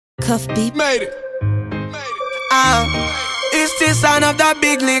Cuff beat. Made it. It's the sound of the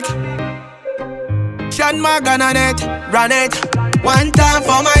big lick. Sean Morgan on it, run it. One time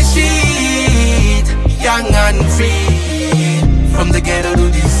for my shit, young and free. From the ghetto to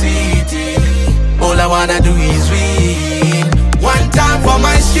the city, all I wanna do is win. One time for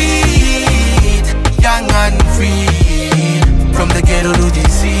my shit, young and free. From the ghetto to the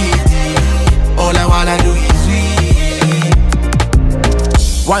city, all I wanna do is win.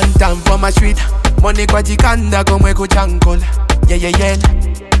 One time for my street, money kwa jikanda komwe kuchankol. Yeah.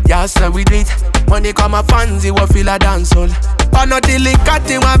 Yes, sir, we do it. Money come a fancy, we feel a dancehall. But not the lick at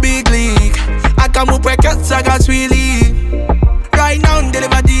him a big league. I come up with cats, I got really. Right now,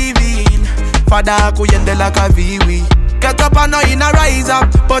 deliver divine. Father, kuyende like a viwi. Get up and now in a rise up,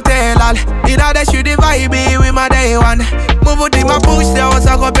 but hell, in a day shoot the vibe with my day one. Move out in my push, there was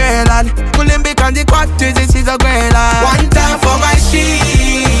a go pelal. Couldn't be candy quarters, this is a grela. One time for my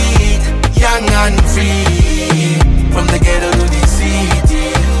shit, young and free. From the ghetto to the city,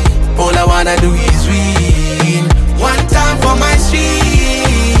 all I wanna do is win. One time for my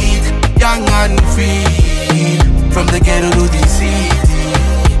shit, young and free. From the ghetto to the city,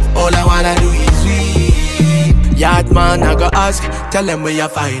 all I wanna do is win. Yard man, I go ask, tell them where you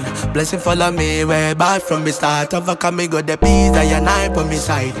find. Blessing follow me way back from the start. Of a come me got the peace that you night on me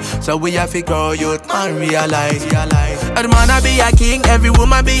side. So we have to grow youth man realize. Every man I be a king, every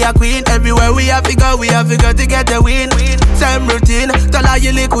woman be a queen. Everywhere we have to go to get the win. Same routine, tell her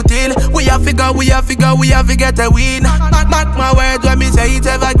you little till. We have to go to get the win. Mark my words when me say it's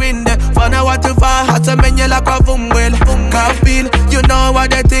evergreen. For now what too far, hot to menu like a fumble. Can't feel, you know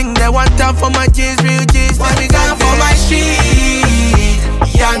what they think. They want time for my cheese, real cheese. One time for my shit,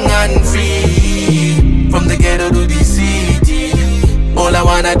 young and free. From the ghetto to the city, all I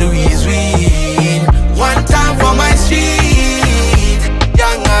wanna do is win. One time for my shit,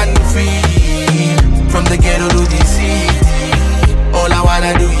 young and free. From the ghetto to the city, all I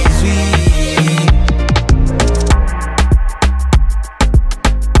wanna do is win.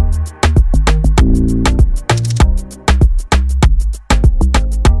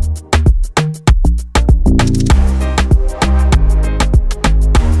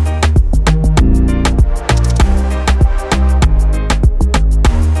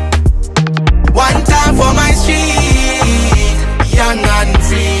 One time for my shit, young and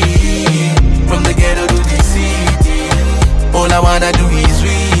free. From the ghetto to the city, all I wanna do is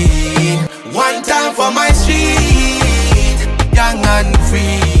win. One time for my shit, young and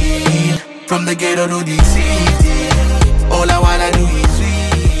free. From the ghetto to the city.